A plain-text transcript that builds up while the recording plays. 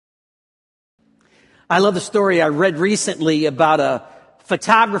I love the story I read recently about a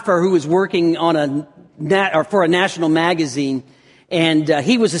photographer who was working on for a national magazine, and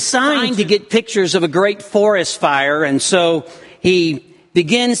he was assigned to get pictures of a great forest fire, and so he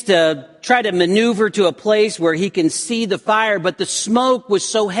begins to try to maneuver to a place where he can see the fire, but the smoke was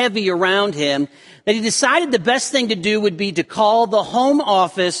so heavy around him that he decided the best thing to do would be to call the home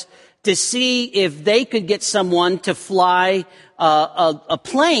office to see if they could get someone to fly a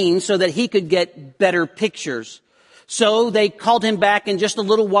plane so that he could get better pictures. So they called him back in just a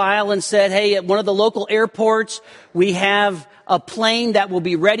little while and said, hey, at one of the local airports, we have a plane that will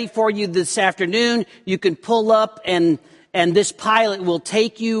be ready for you this afternoon. You can pull up and this pilot will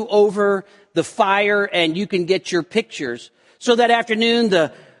take you over the fire and you can get your pictures. So that afternoon,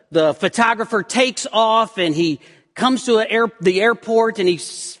 the photographer takes off and he comes to the airport and he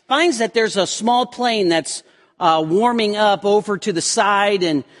finds that there's a small plane that's warming up over to the side,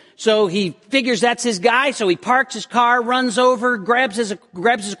 and so he figures that's his guy. So he parks his car, runs over, grabs his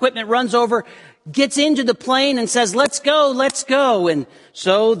equipment, runs over, gets into the plane and says, let's go. And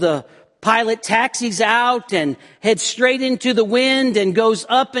so the pilot taxis out and heads straight into the wind and goes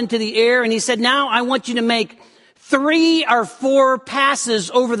up into the air. And he said, now I want you to make 3 or 4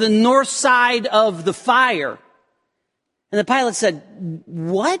 passes over the north side of the fire. And the pilot said,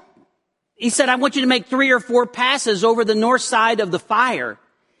 what? He said, I want you to make 3 or 4 passes over the north side of the fire.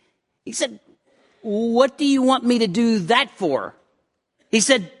 He said, what do you want me to do that for? He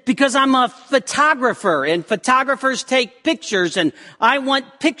said, because I'm a photographer and photographers take pictures and I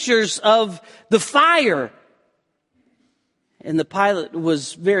want pictures of the fire. And the pilot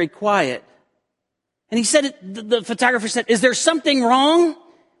was very quiet. And he said, the photographer said, is there something wrong?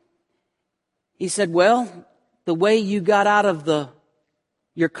 He said, well, the way you got out of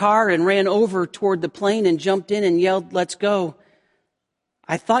your car and ran over toward the plane and jumped in and yelled, let's go.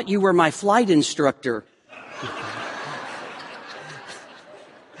 I thought you were my flight instructor.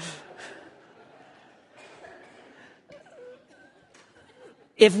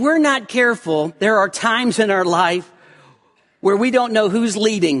 If we're not careful, there are times in our life where we don't know who's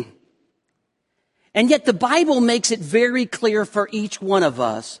leading. And yet the Bible makes it very clear for each one of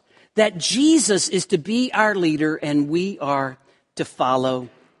us that Jesus is to be our leader and we are to follow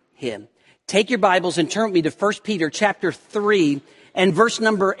him. Take your Bibles and turn with me to 1 Peter chapter 3 and verse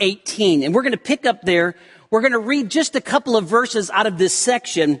number 18. And we're going to pick up there. We're going to read just a couple of verses out of this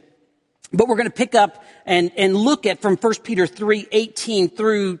section, but we're going to pick up and look at from 1 Peter 3:18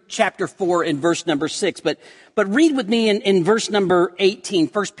 through chapter 4 and verse number 6. But read with me in verse number 18,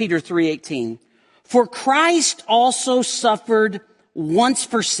 1 Peter 3:18. For Christ also suffered once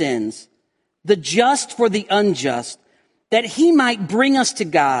for sins, the just for the unjust, that he might bring us to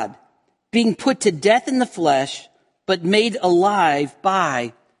God, being put to death in the flesh, but made alive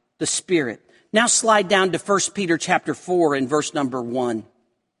by the Spirit. Now slide down to 1 Peter chapter 4 and verse number 1.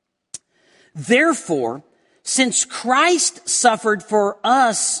 Therefore, since Christ suffered for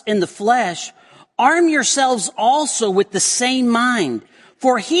us in the flesh, arm yourselves also with the same mind.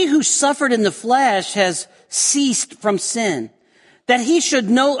 For he who suffered in the flesh has ceased from sin, that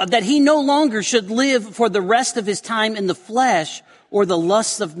he no longer should live for the rest of his time in the flesh or the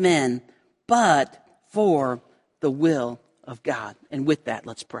lusts of men, but for the will of God. And with that,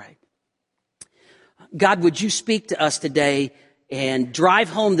 let's pray. God, would you speak to us today and drive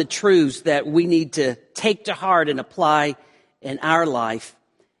home the truths that we need to take to heart and apply in our life.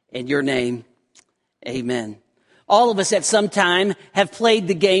 In your name, amen. All of us at some time have played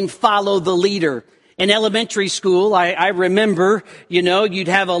the game Follow the Leader. In elementary school, I remember, you'd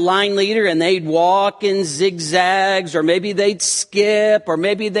have a line leader and they'd walk in zigzags, or maybe they'd skip, or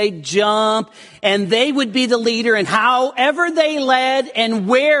maybe they'd jump, and they would be the leader, and however they led and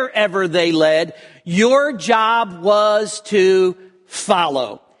wherever they led, your job was to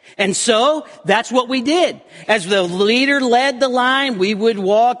follow. And so that's what we did. As the leader led the line, we would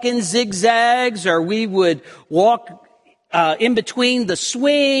walk in zigzags, or we would walk in between the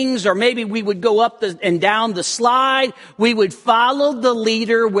swings, or maybe we would go up and down the slide. We would follow the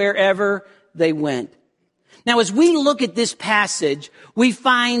leader wherever they went. Now, as we look at this passage, we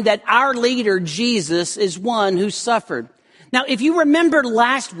find that our leader, Jesus, is one who suffered. Now, if you remember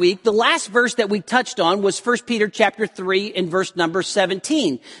last week, the last verse that we touched on was 1 Peter chapter 3 and verse number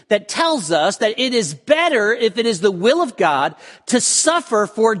 17, that tells us that it is better, if it is the will of God, to suffer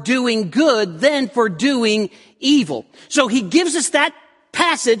for doing good than for doing evil. So he gives us that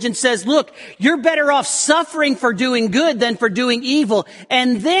passage and says, look, you're better off suffering for doing good than for doing evil.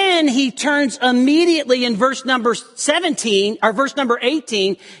 And then he turns immediately in verse number 17, or verse number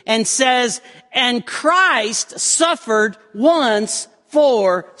 18, and says, and Christ suffered once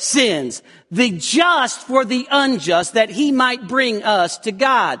for sins, the just for the unjust, that he might bring us to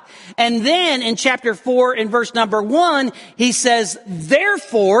God. And then in chapter 4 in verse number 1, he says,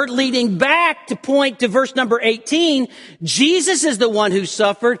 therefore, leading back to point to verse number 18, Jesus is the one who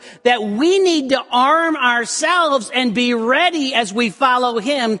suffered, that we need to arm ourselves and be ready as we follow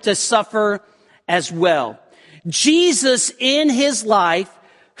him to suffer as well. Jesus in his life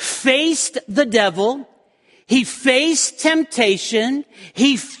faced the devil. He faced temptation,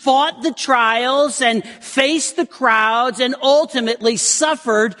 he fought the trials and faced the crowds and ultimately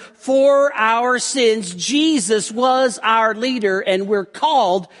suffered for our sins. Jesus was our leader, and we're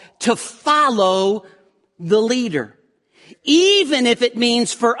called to follow the leader. Even if it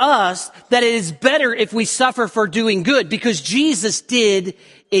means for us that it is better if we suffer for doing good, because Jesus did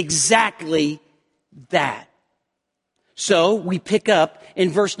exactly that. So we pick up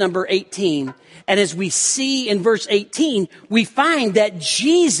in verse number 18. And as we see in verse 18, we find that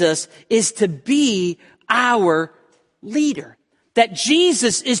Jesus is to be our leader. That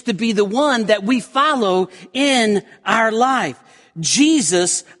Jesus is to be the one that we follow in our life.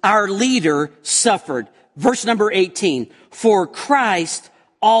 Jesus, our leader, suffered. Verse number 18. For Christ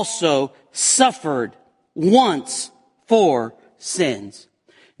also suffered once for sins.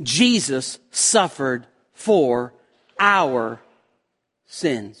 Jesus suffered for our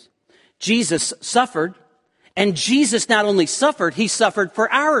sins. Jesus suffered, and Jesus not only suffered, he suffered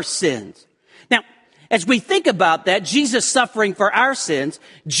for our sins. Now, as we think about that, Jesus suffering for our sins,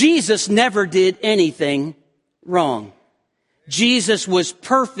 Jesus never did anything wrong. Jesus was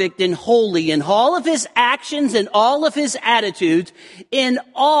perfect and holy in all of his actions and all of his attitudes in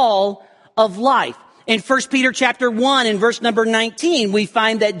all of life. In 1 Peter chapter 1 and verse number 19, we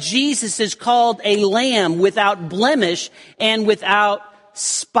find that Jesus is called a lamb without blemish and without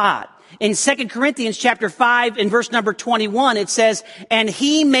spot. In 2 Corinthians chapter 5 and verse number 21, it says, and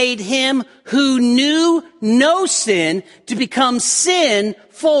he made him who knew no sin to become sin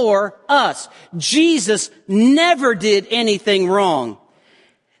for us. Jesus never did anything wrong.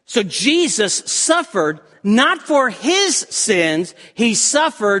 So Jesus suffered not for his sins, he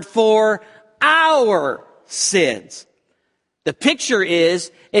suffered for our sins. The picture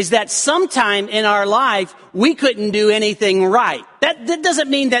is that sometime in our life, we couldn't do anything right. That doesn't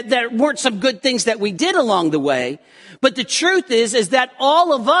mean that there weren't some good things that we did along the way. But the truth is that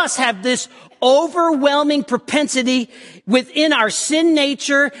all of us have this overwhelming propensity within our sin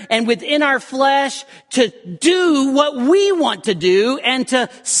nature and within our flesh to do what we want to do and to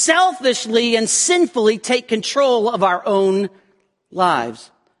selfishly and sinfully take control of our own lives.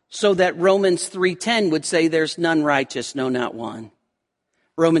 So that Romans 3:10 would say there's none righteous, no, not one.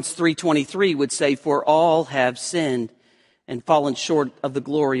 Romans 3:23 would say, for all have sinned and fallen short of the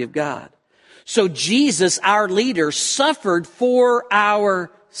glory of God. So Jesus, our leader, suffered for our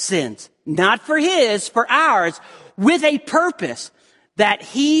sins. Not for his, for ours, with a purpose that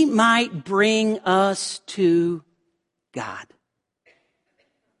he might bring us to God.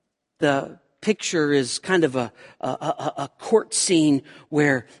 The picture is kind of a court scene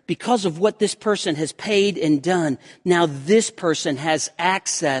where, because of what this person has paid and done, now this person has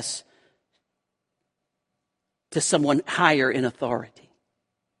access to someone higher in authority.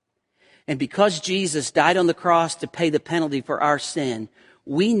 And because Jesus died on the cross to pay the penalty for our sin,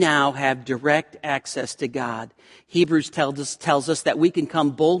 we now have direct access to God. Hebrews tells us that we can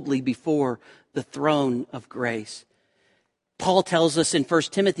come boldly before the throne of grace. Paul tells us in 1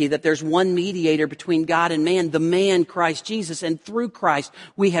 Timothy that there's one mediator between God and man, the man Christ Jesus, and through Christ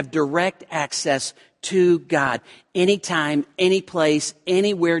we have direct access to God anytime, any place,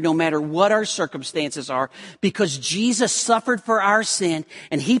 anywhere, no matter what our circumstances are, because Jesus suffered for our sin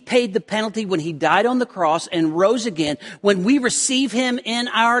and he paid the penalty when he died on the cross and rose again. When we receive him in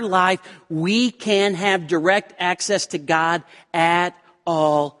our life, we can have direct access to God at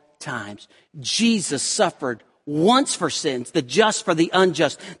all times. Jesus suffered once for sins, the just for the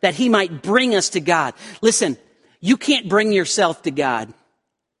unjust, that he might bring us to God. Listen, you can't bring yourself to God.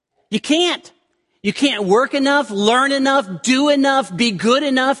 You can't. You can't work enough, learn enough, do enough, be good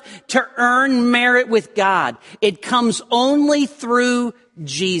enough to earn merit with God. It comes only through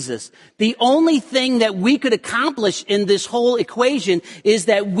Jesus. The only thing that we could accomplish in this whole equation is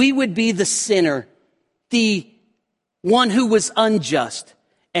that we would be the sinner, the one who was unjust,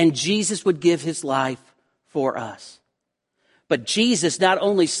 and Jesus would give his life for us. But Jesus not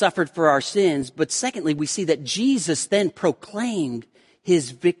only suffered for our sins, but secondly, we see that Jesus then proclaimed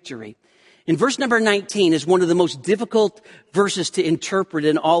his victory. In verse number 19 is one of the most difficult verses to interpret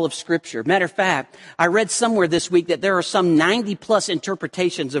in all of Scripture. Matter of fact, I read somewhere this week that there are some 90 plus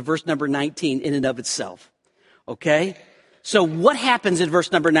interpretations of verse number 19 in and of itself. Okay? So what happens in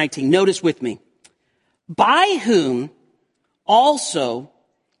verse number 19? Notice with me. By whom also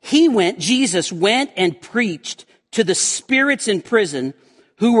Jesus went and preached to the spirits in prison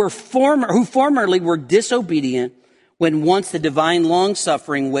who formerly were disobedient when once the divine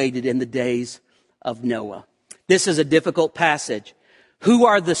long-suffering waited in the days of Noah. This is a difficult passage. Who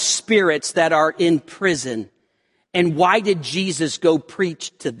are the spirits that are in prison? And why did Jesus go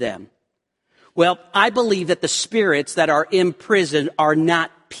preach to them? Well, I believe that the spirits that are in prison are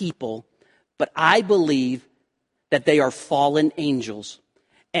not people, but I believe that they are fallen angels.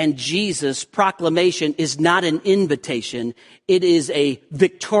 And Jesus' proclamation is not an invitation. It is a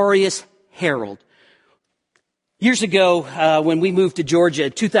victorious herald. Years ago, when we moved to Georgia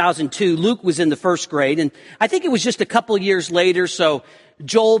in 2002, Luke was in the first grade, and I think it was just a couple years later, so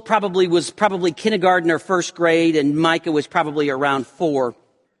Joel was probably kindergarten or first grade, and Micah was probably around 4.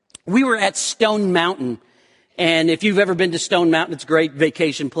 We were at Stone Mountain, and if you've ever been to Stone Mountain, it's a great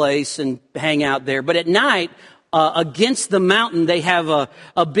vacation place and hang out there. But at night, against the mountain, they have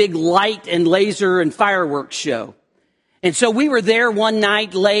a big light and laser and fireworks show. And so we were there one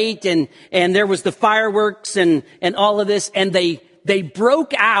night late, and there was the fireworks and all of this, and they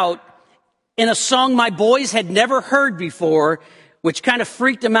broke out in a song my boys had never heard before, which kind of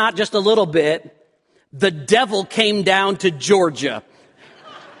freaked them out just a little bit. The devil came down to Georgia.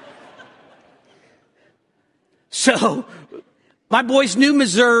 So my boys knew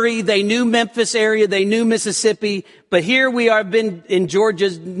Missouri, they knew Memphis area, they knew Mississippi, but here we are, been in Georgia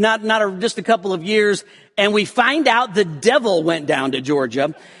just a couple of years, and we find out the devil went down to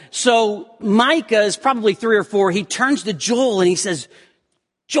Georgia. So Micah is probably 3 or 4. He turns to Joel and he says,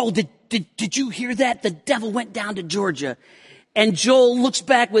 Joel, did you hear that? The devil went down to Georgia. And Joel looks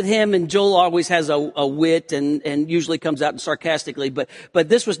back with him, and Joel always has a wit and usually comes out sarcastically, but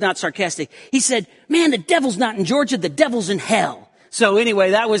this was not sarcastic. He said, man, the devil's not in Georgia, the devil's in hell. So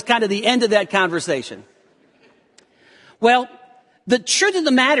anyway, that was kind of the end of that conversation. Well, the truth of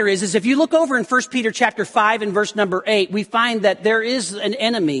the matter is if you look over in 1 Peter chapter 5 and verse number 8, we find that there is an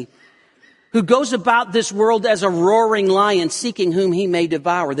enemy who goes about this world as a roaring lion, seeking whom he may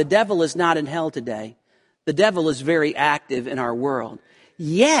devour. The devil is not in hell today. The devil is very active in our world.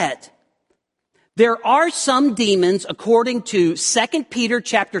 Yet, there are some demons, according to 2 Peter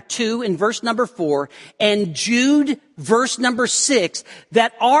chapter 2 and verse number 4 and Jude verse number 6,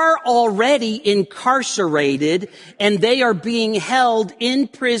 that are already incarcerated and they are being held in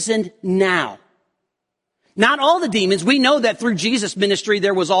prison now. Not all the demons. We know that through Jesus' ministry,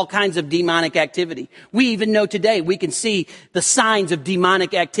 there was all kinds of demonic activity. We even know today, we can see the signs of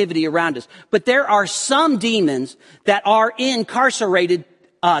demonic activity around us. But there are some demons that are incarcerated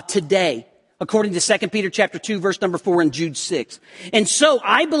today, according to 2 Peter chapter 2, verse number 4 and Jude 6. And so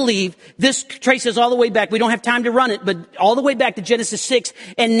I believe this traces all the way back. We don't have time to run it, but all the way back to Genesis 6.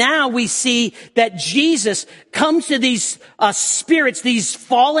 And now we see that Jesus comes to these spirits, these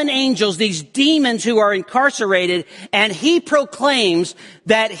fallen angels, these demons who are incarcerated, and he proclaims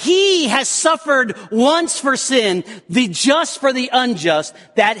that he has suffered once for sin, the just for the unjust,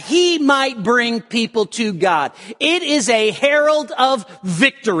 that he might bring people to God. It is a herald of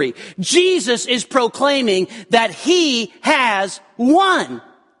victory. Jesus is proclaiming that he has won. And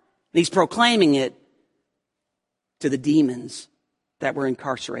he's proclaiming it to the demons that were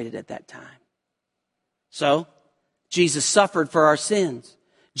incarcerated at that time. So, Jesus suffered for our sins.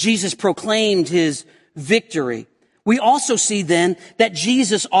 Jesus proclaimed his victory. We also see then that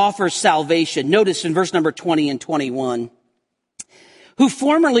Jesus offers salvation. Notice in verse number 20 and 21. Who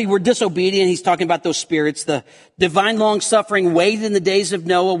formerly were disobedient, he's talking about those spirits, the divine long-suffering waited in the days of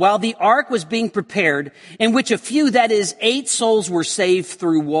Noah while the ark was being prepared, in which a few, that is, 8 souls were saved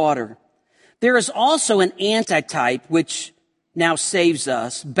through water. There is also an antitype which now saves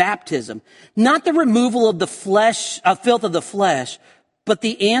us, baptism. Not the removal of the flesh, filth of the flesh, but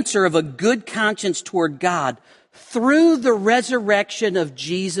the answer of a good conscience toward God through the resurrection of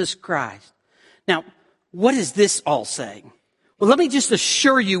Jesus Christ. Now, what is this all saying? Well, let me just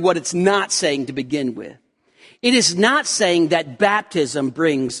assure you what it's not saying to begin with. It is not saying that baptism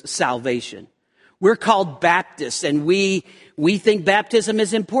brings salvation. We're called Baptists, and we think baptism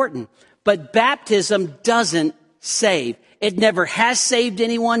is important. But baptism doesn't save. It never has saved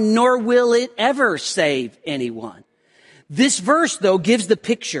anyone, nor will it ever save anyone. This verse, though, gives the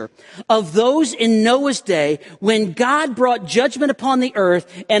picture of those in Noah's day when God brought judgment upon the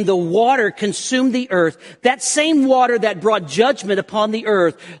earth and the water consumed the earth. That same water that brought judgment upon the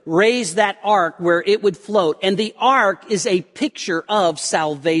earth raised that ark where it would float. And the ark is a picture of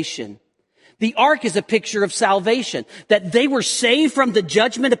salvation. The ark is a picture of salvation, that they were saved from the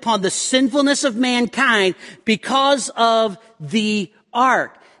judgment upon the sinfulness of mankind because of the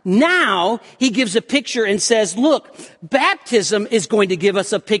ark. Now, he gives a picture and says, look, baptism is going to give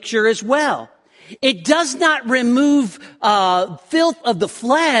us a picture as well. It does not remove filth of the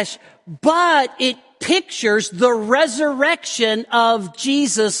flesh, but it pictures the resurrection of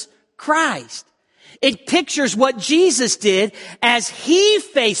Jesus Christ. It pictures what Jesus did as he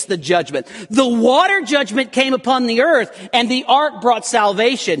faced the judgment. The water judgment came upon the earth, and the ark brought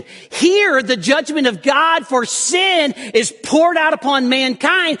salvation. Here, the judgment of God for sin is poured out upon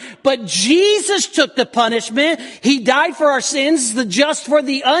mankind, but Jesus took the punishment. He died for our sins, the just for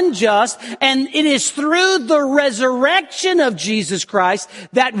the unjust, and it is through the resurrection of Jesus Christ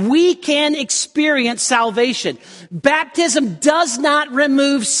that we can experience salvation. Baptism does not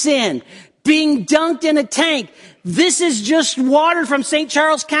remove sin. Being dunked in a tank. This is just water from St.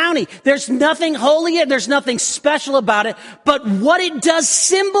 Charles County. There's nothing holy, there's nothing special about it. But what it does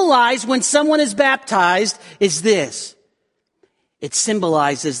symbolize when someone is baptized is this. It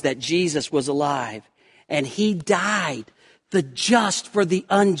symbolizes that Jesus was alive and he died, the just for the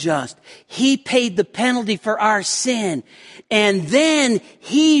unjust. He paid the penalty for our sin. And then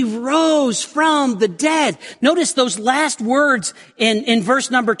he rose from the dead. Notice those last words in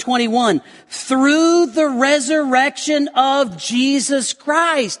verse number 21. Through the resurrection of Jesus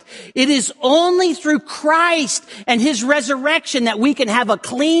Christ. It is only through Christ and his resurrection that we can have a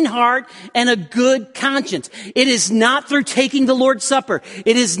clean heart and a good conscience. It is not through taking the Lord's Supper.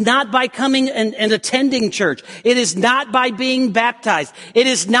 It is not by coming and attending church. It is not by being baptized. It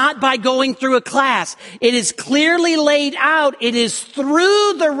is not by going through a class. It is clearly laid out. It is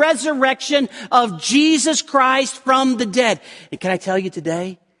through the resurrection of Jesus Christ from the dead. And can I tell you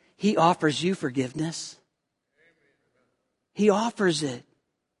today, he offers you forgiveness. He offers it.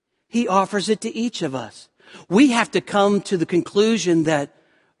 He offers it to each of us. We have to come to the conclusion that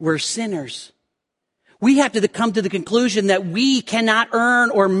we're sinners. We have to come to the conclusion that we cannot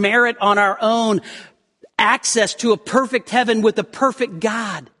earn or merit on our own access to a perfect heaven with a perfect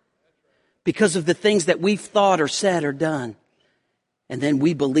God because of the things that we've thought or said or done. And then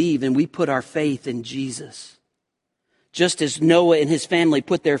we believe and we put our faith in Jesus. Just as Noah and his family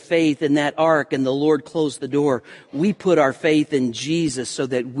put their faith in that ark and the Lord closed the door, we put our faith in Jesus so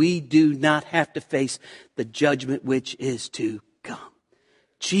that we do not have to face the judgment which is to come.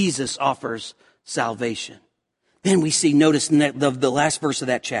 Jesus offers salvation. Then we see, notice in the last verse of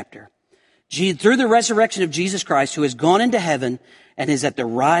that chapter, through the resurrection of Jesus Christ, who has gone into heaven and is at the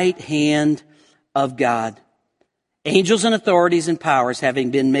right hand of God, angels and authorities and powers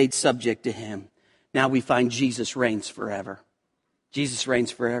having been made subject to him. Now we find Jesus reigns forever. Jesus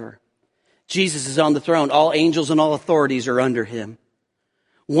reigns forever. Jesus is on the throne. All angels and all authorities are under him.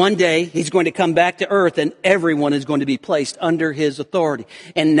 One day he's going to come back to earth and everyone is going to be placed under his authority.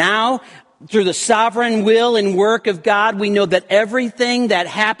 And now, through the sovereign will and work of God, we know that everything that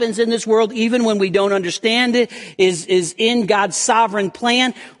happens in this world, even when we don't understand it, is in God's sovereign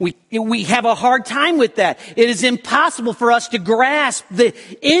plan. We have a hard time with that. It is impossible for us to grasp the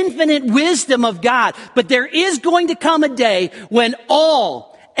infinite wisdom of God. But there is going to come a day when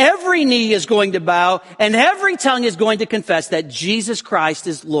every knee is going to bow and every tongue is going to confess that Jesus Christ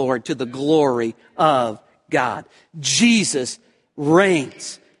is Lord to the glory of God. Jesus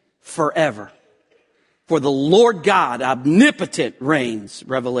reigns forever. For the Lord God, omnipotent, reigns,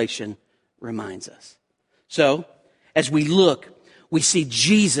 Revelation reminds us. So, as we look, we see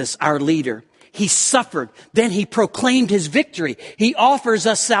Jesus, our leader. He suffered, then he proclaimed his victory. He offers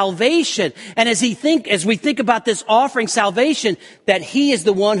us salvation. And as we think about this offering salvation, that he is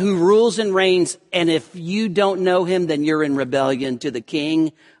the one who rules and reigns. And if you don't know him, then you're in rebellion to the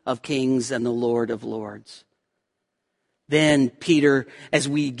King of Kings and the Lord of Lords. Then Peter, as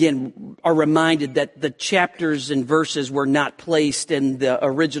we again are reminded that the chapters and verses were not placed in the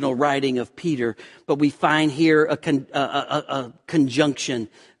original writing of Peter, but we find here a conjunction.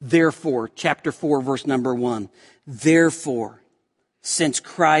 Therefore, chapter 4, verse number 1. Therefore, since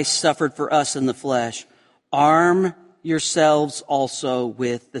Christ suffered for us in the flesh, arm yourselves also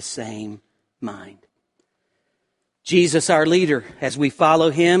with the same mind. Jesus, our leader, as we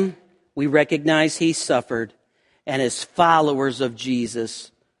follow him, we recognize he suffered. And as followers of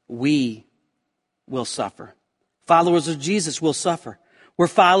Jesus, we will suffer. Followers of Jesus will suffer. We're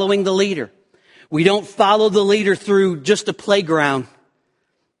following the leader. We don't follow the leader through just a playground,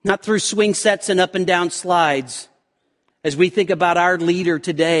 not through swing sets and up and down slides. As we think about our leader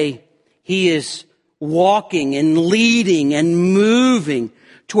today, he is walking and leading and moving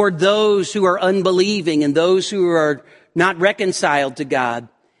toward those who are unbelieving and those who are not reconciled to God.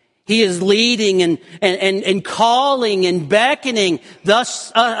 He is leading and calling and beckoning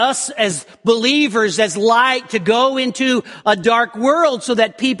thus us as believers, as light, to go into a dark world so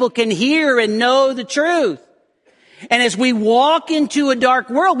that people can hear and know the truth. And as we walk into a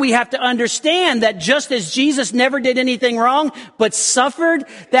dark world, we have to understand that just as Jesus never did anything wrong, but suffered,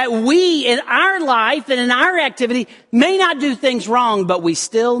 that we in our life and in our activity may not do things wrong, but we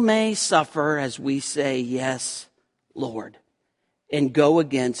still may suffer as we say, yes, Lord, and go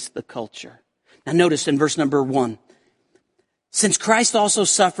against the culture. Now notice in verse number 1, since Christ also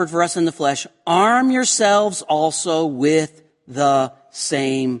suffered for us in the flesh, arm yourselves also with the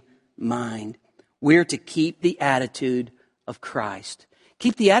same mind. We're to keep the attitude of Christ.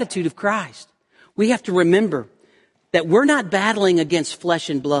 Keep the attitude of Christ. We have to remember that we're not battling against flesh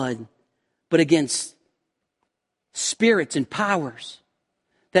and blood, but against spirits and powers.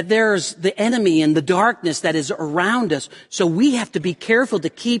 That there's the enemy and the darkness that is around us. So we have to be careful to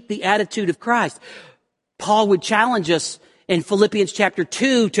keep the attitude of Christ. Paul would challenge us in Philippians chapter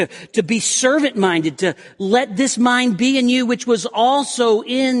 2 to be servant-minded, to let this mind be in you, which was also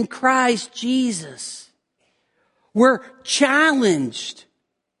in Christ Jesus. We're challenged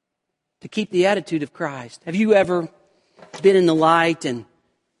to keep the attitude of Christ. Have you ever been in the light and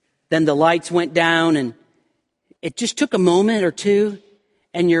then the lights went down and it just took a moment or two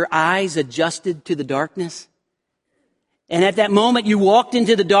and your eyes adjusted to the darkness? And at that moment, you walked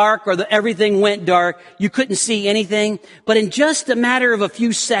into the dark, or everything went dark. You couldn't see anything. But in just a matter of a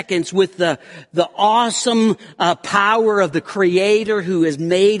few seconds, with the awesome power of the Creator who has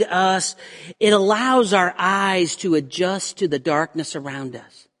made us, it allows our eyes to adjust to the darkness around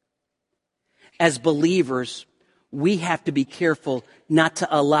us. As believers, we have to be careful not to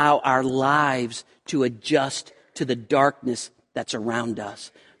allow our lives to adjust to the darkness that's around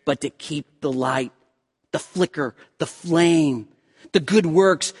us, but to keep the light, the flicker, the flame, the good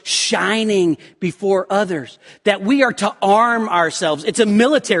works shining before others. That we are to arm ourselves. It's a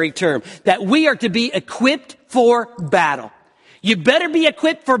military term. That we are to be equipped for battle. You better be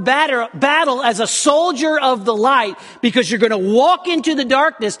equipped for battle as a soldier of the light, because you're going to walk into the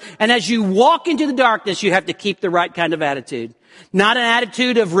darkness. And as you walk into the darkness, you have to keep the right kind of attitude. Not an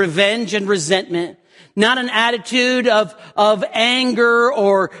attitude of revenge and resentment. Not an attitude of anger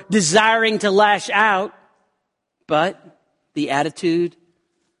or desiring to lash out, but the attitude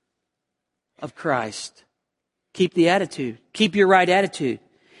of Christ. Keep the attitude. Keep your right attitude.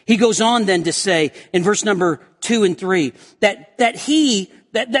 He goes on then to say in verse number 2 and 3 that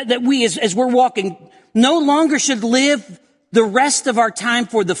we as we're walking no longer should live the rest of our time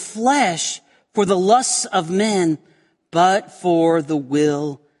for the flesh, for the lusts of men, but for the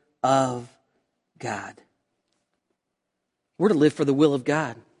will of God. We're to live for the will of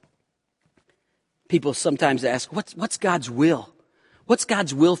God. People sometimes ask, what's God's will? What's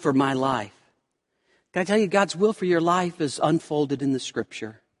God's will for my life? Can I tell you, God's will for your life is unfolded in the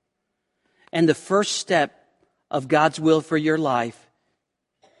Scripture. And the first step of God's will for your life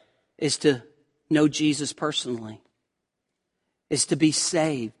is to know Jesus personally, is to be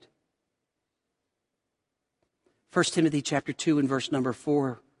saved. 1 Timothy chapter 2 and verse number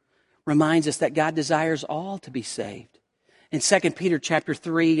 4 reminds us that God desires all to be saved. In 2 Peter chapter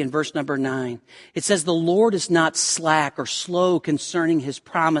 3 and verse number 9, it says, the Lord is not slack or slow concerning his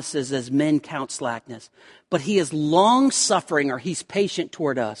promises, as men count slackness, but he is long-suffering, or he's patient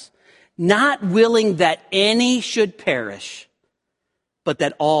toward us, not willing that any should perish, but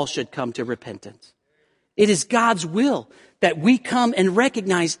that all should come to repentance. It is God's will that we come and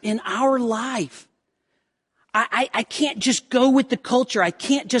recognize in our life, I can't just go with the culture. I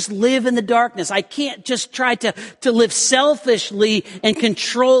can't just live in the darkness. I can't just try to live selfishly and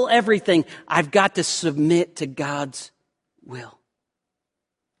control everything. I've got to submit to God's will.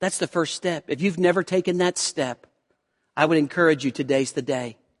 That's the first step. If you've never taken that step, I would encourage you, today's the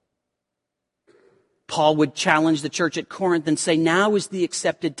day. Paul would challenge the church at Corinth and say, now is the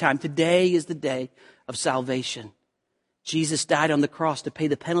accepted time. Today is the day of salvation. Jesus died on the cross to pay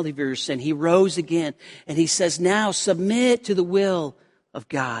the penalty for your sin. He rose again. And he says, now submit to the will of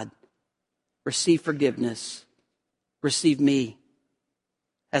God. Receive forgiveness. Receive me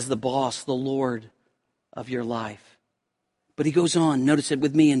as the boss, the Lord of your life. But he goes on. Notice it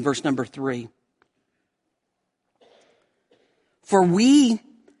with me in verse number 3. For we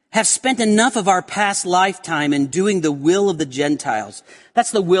have spent enough of our past lifetime in doing the will of the Gentiles. That's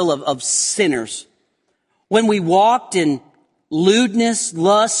the will of sinners. When we walked in lewdness,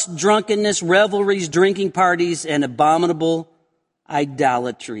 lust, drunkenness, revelries, drinking parties, and abominable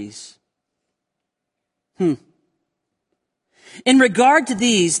idolatries. In regard to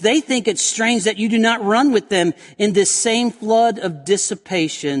these, they think it strange that you do not run with them in this same flood of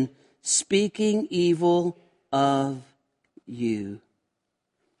dissipation, speaking evil of you.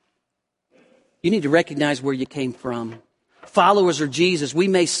 You need to recognize where you came from. Followers of Jesus, we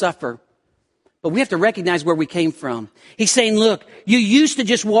may suffer, but we have to recognize where we came from. He's saying, look, you used to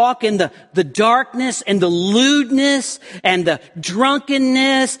just walk in the darkness and the lewdness and the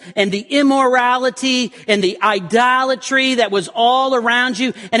drunkenness and the immorality and the idolatry that was all around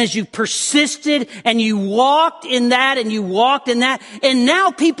you. And as you persisted and you walked in that and you walked in that, and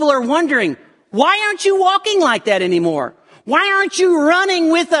now people are wondering, why aren't you walking like that anymore? Why aren't you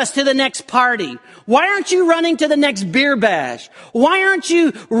running with us to the next party? Why aren't you running to the next beer bash? Why aren't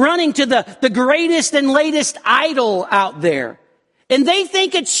you running to the greatest and latest idol out there? And they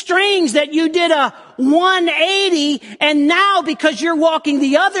think it's strange that you did a 180 and now because you're walking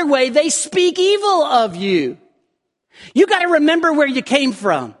the other way, they speak evil of you. You got to remember where you came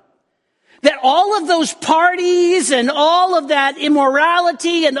from. That all of those parties and all of that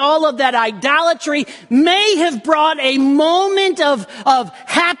immorality and all of that idolatry may have brought a moment of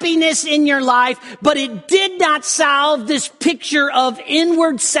happiness in your life, but it did not solve this picture of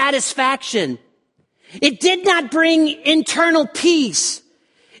inward satisfaction. It did not bring internal peace.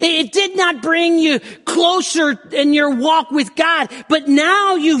 It did not bring you closer in your walk with God, but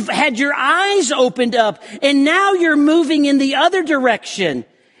now you've had your eyes opened up and now you're moving in the other direction.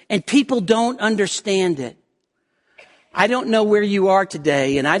 And people don't understand it. I don't know where you are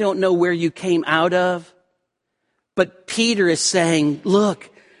today, and I don't know where you came out of. But Peter is saying, look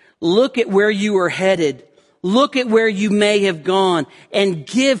at where you are headed. Look at where you may have gone and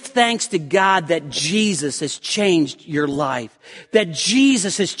give thanks to God that Jesus has changed your life, that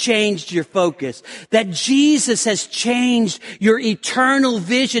Jesus has changed your focus, that Jesus has changed your eternal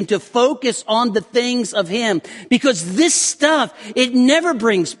vision to focus on the things of Him. Because this stuff, it never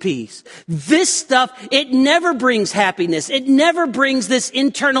brings peace. This stuff, it never brings happiness. It never brings this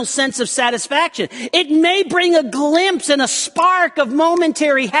internal sense of satisfaction. It may bring a glimpse and a spark of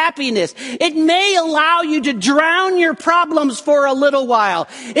momentary happiness. It may allow you to drown your problems for a little while.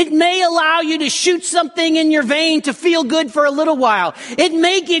 It may allow you to shoot something in your vein to feel good for a little while. It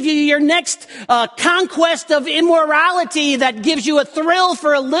may give you your next conquest of immorality that gives you a thrill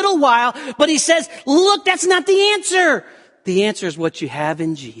for a little while. But he says, look, that's not the answer. The answer is what you have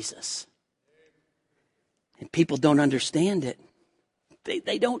in Jesus. And people don't understand it.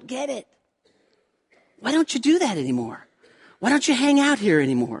 They don't get it. Why don't you do that anymore? Why don't you hang out here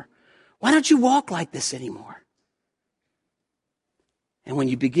anymore? Why don't you walk like this anymore? And when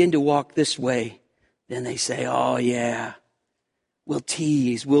you begin to walk this way, then they say, oh yeah, we'll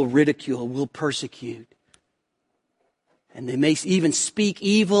tease, we'll ridicule, we'll persecute. And they may even speak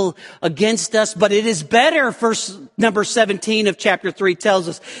evil against us, but it is better, verse number 17 of chapter 3 tells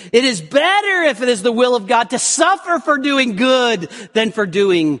us, it is better if it is the will of God to suffer for doing good than for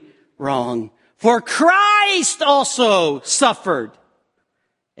doing wrong. For Christ also suffered.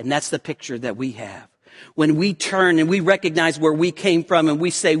 And that's the picture that we have. When we turn and we recognize where we came from and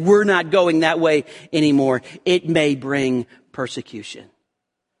we say we're not going that way anymore, it may bring persecution.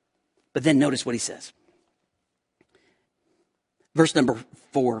 But then notice what he says. Verse number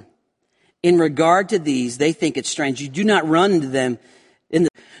 4. In regard to these, they think it's strange. You do not run into them.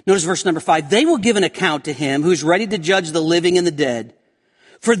 Notice verse number 5. They will give an account to him who's ready to judge the living and the dead.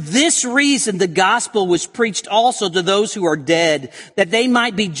 For this reason, the gospel was preached also to those who are dead, that they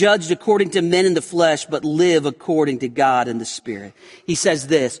might be judged according to men in the flesh, but live according to God in the Spirit. He says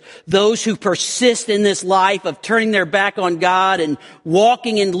this, those who persist in this life of turning their back on God and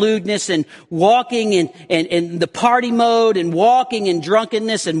walking in lewdness and walking in the party mode and walking in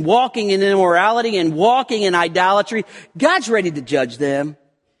drunkenness and walking in immorality and walking in idolatry, God's ready to judge them.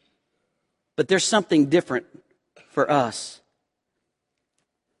 But there's something different for us.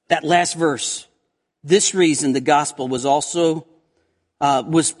 That last verse, this reason the gospel was also,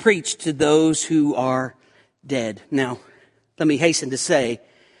 was preached to those who are dead. Now, let me hasten to say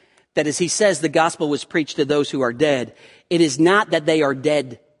that as he says the gospel was preached to those who are dead, it is not that they are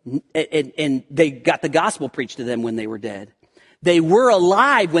dead and they got the gospel preached to them when they were dead. They were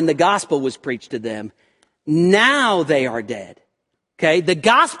alive when the gospel was preached to them. Now they are dead. Okay? The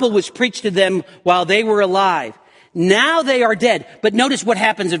gospel was preached to them while they were alive. Now they are dead. But notice what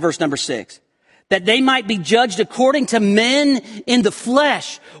happens in verse number 6. That they might be judged according to men in the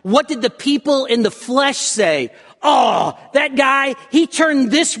flesh. What did the people in the flesh say? oh, that guy, he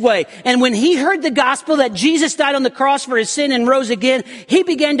turned this way. And when he heard the gospel that Jesus died on the cross for his sin and rose again, he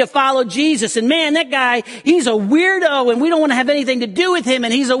began to follow Jesus. And man, that guy, he's a weirdo and we don't want to have anything to do with him.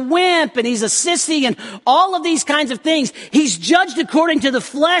 And he's a wimp and he's a sissy and all of these kinds of things. He's judged according to the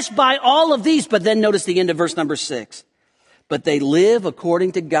flesh by all of these. But then notice the end of verse number 6. But they live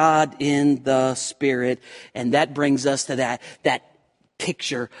according to God in the Spirit. And that brings us to that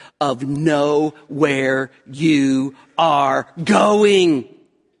picture of know where you are going.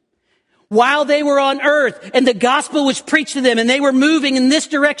 While they were on earth and the gospel was preached to them and they were moving in this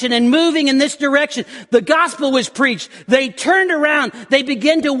direction and moving in this direction, the gospel was preached. They turned around. They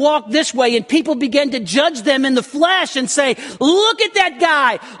began to walk this way and people began to judge them in the flesh and say, look at that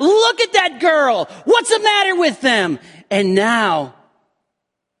guy. Look at that girl. What's the matter with them? And now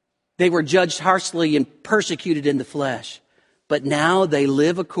they were judged harshly and persecuted in the flesh. But now they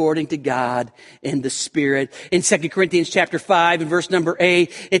live according to God in the Spirit. In 2 Corinthians chapter 5 and verse number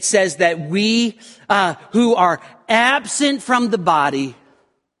 8, it says that we who are absent from the body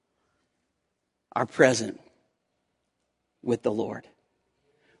are present with the Lord.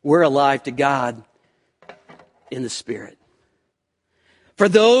 We're alive to God in the Spirit. For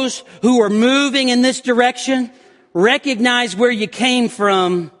those who are moving in this direction, recognize where you came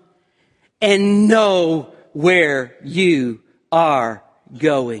from and know where you are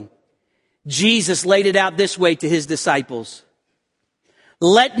going. Jesus laid it out this way to his disciples.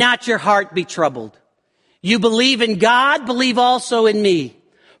 Let not your heart be troubled. You believe in God, believe also in me.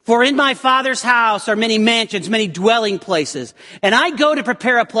 For in my Father's house are many mansions, many dwelling places. And I go to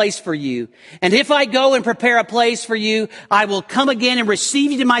prepare a place for you. And if I go and prepare a place for you, I will come again and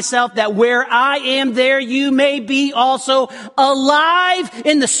receive you to myself, that where I am, there you may be also, alive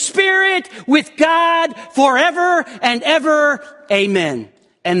in the Spirit with God forever and ever. Amen.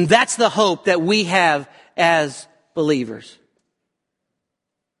 And that's the hope that we have as believers.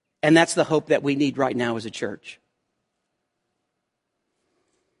 And that's the hope that we need right now as a church.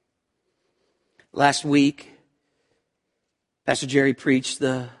 Last week, Pastor Jerry preached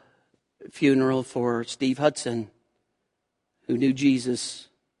the funeral for Steve Hudson, who knew Jesus,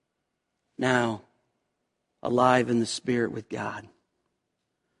 now alive in the Spirit with God.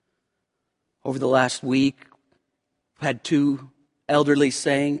 Over the last week, we had two elderly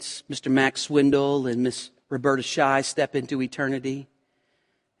saints, Mr. Max Swindle and Miss Roberta Shy, step into eternity.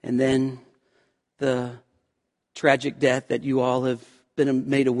 And then the tragic death that you all have been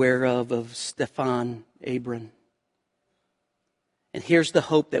made aware of Stefan Abram. And here's the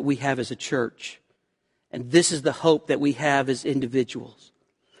hope that we have as a church. And this is the hope that we have as individuals.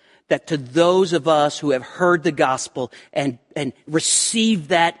 That to those of us who have heard the gospel and received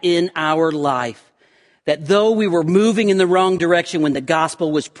that in our life, that though we were moving in the wrong direction when the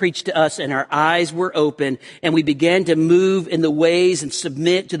gospel was preached to us and our eyes were open and we began to move in the ways and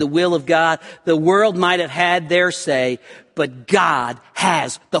submit to the will of God, the world might have had their say, but God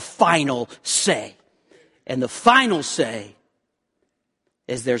has the final say. And the final say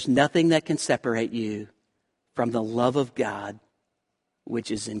is there's nothing that can separate you from the love of God, which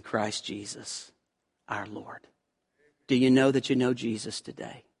is in Christ Jesus, our Lord. Do you know that you know Jesus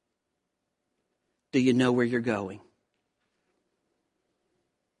today? Do you know where you're going?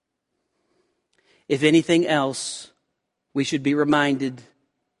 If anything else, we should be reminded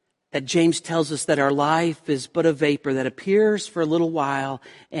that James tells us that our life is but a vapor that appears for a little while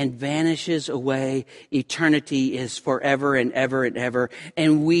and vanishes away. Eternity is forever and ever and ever,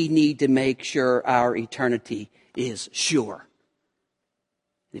 and we need to make sure our eternity is sure.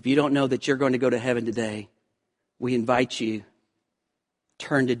 If you don't know that you're going to go to heaven today, we invite you,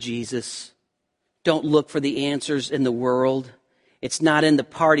 turn to Jesus. Don't look for the answers in the world. It's not in the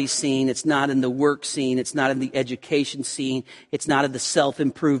party scene. It's not in the work scene. It's not in the education scene. It's not in the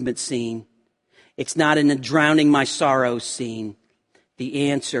self-improvement scene. It's not in the drowning my sorrows scene. The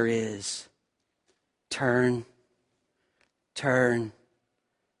answer is turn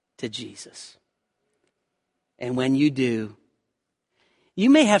to Jesus. And when you do, you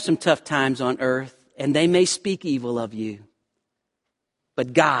may have some tough times on earth, and they may speak evil of you.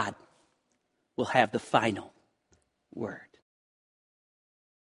 But God will have the final word.